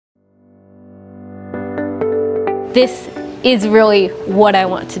this is really what I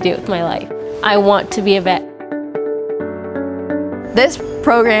want to do with my life. I want to be a vet. This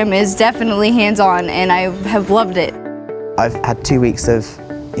program is definitely hands-on and I have loved it. I've had 2 weeks of,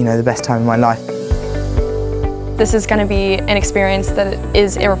 the best time of my life. This is going to be an experience that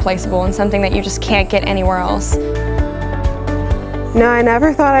is irreplaceable and something that you just can't get anywhere else. No, I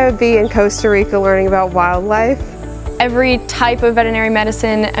never thought I would be in Costa Rica learning about wildlife. Every type of veterinary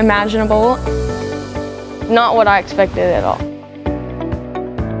medicine imaginable. Not what I expected at all.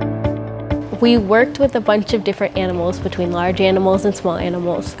 We worked with a bunch of different animals, between large animals and small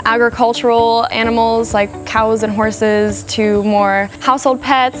animals. Agricultural animals like cows and horses to more household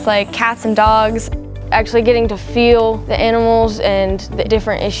pets like cats and dogs. Actually getting to feel the animals and the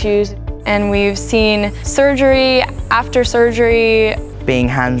different issues. And we've seen surgery after surgery. Being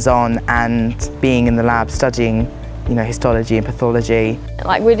hands-on and being in the lab studying, histology and pathology.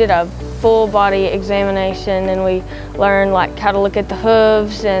 Like we did a full body examination and we learned how to look at the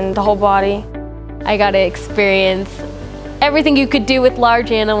hooves and the whole body. I got to experience everything you could do with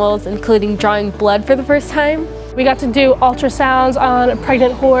large animals, including drawing blood for the first time. We got to do ultrasounds on a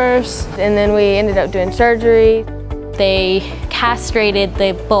pregnant horse. And then we ended up doing surgery. They castrated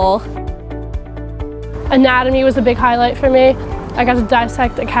the bull. Anatomy was a big highlight for me. I got to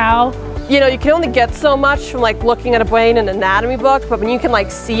dissect a cow. You can only get so much from looking at a brain in an anatomy book, but when you can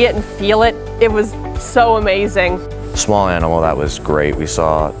see it and feel it, it was so amazing. Small animal, that was great. We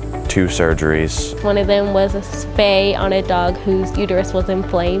saw 2 surgeries. One of them was a spay on a dog whose uterus was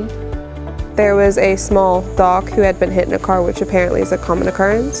inflamed. There was a small dog who had been hit in a car, which apparently is a common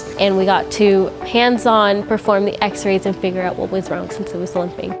occurrence. And we got to hands-on perform the x-rays and figure out what was wrong since it was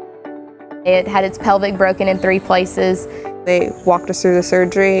limping. It had its pelvic broken in 3 places. They walked us through the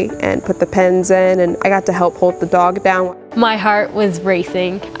surgery and put the pens in, and I got to help hold the dog down. My heart was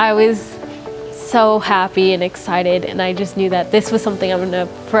racing. I was so happy and excited, and I just knew that this was something I'm going to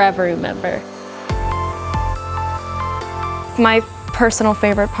forever remember. My personal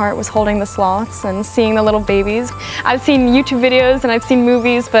favorite part was holding the sloths and seeing the little babies. I've seen YouTube videos and I've seen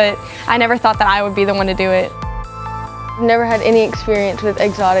movies, but I never thought that I would be the one to do it. I've never had any experience with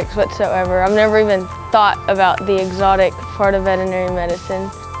exotics whatsoever. I've never even thought about the exotic part of veterinary medicine.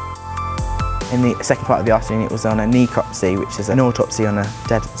 In the second part of the afternoon, it was on a necropsy, which is an autopsy on a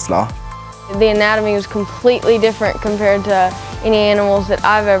dead sloth. The anatomy was completely different compared to any animals that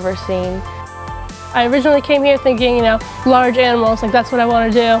I've ever seen. I originally came here thinking, large animals, that's what I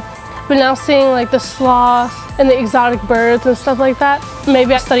want to do. But now seeing the sloths and the exotic birds and stuff like that,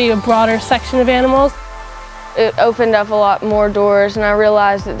 maybe I study a broader section of animals. It opened up a lot more doors, and I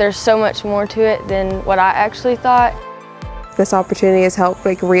realized that there's so much more to it than what I actually thought. This opportunity has helped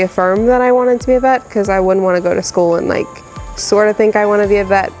reaffirm that I wanted to be a vet, because I wouldn't want to go to school and sort of think I want to be a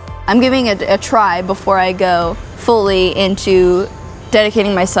vet. I'm giving it a try before I go fully into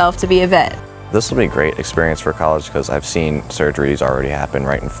dedicating myself to be a vet. This will be a great experience for college because I've seen surgeries already happen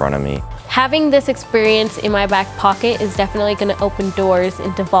right in front of me. Having this experience in my back pocket is definitely going to open doors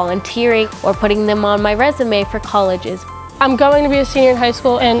into volunteering or putting them on my resume for colleges. I'm going to be a senior in high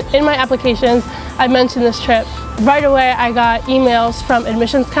school, and in my applications I mentioned this trip. Right away I got emails from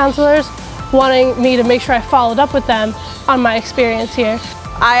admissions counselors wanting me to make sure I followed up with them on my experience here.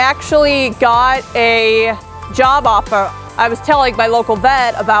 I actually got a job offer. I was telling my local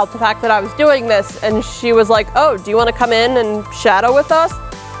vet about the fact that I was doing this, and she was like, "Oh, do you want to come in and shadow with us?"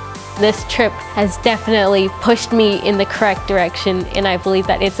 This trip has definitely pushed me in the correct direction, and I believe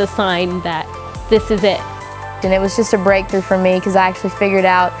that it's a sign that this is it. And it was just a breakthrough for me because I actually figured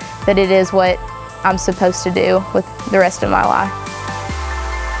out that it is what I'm supposed to do with the rest of my life.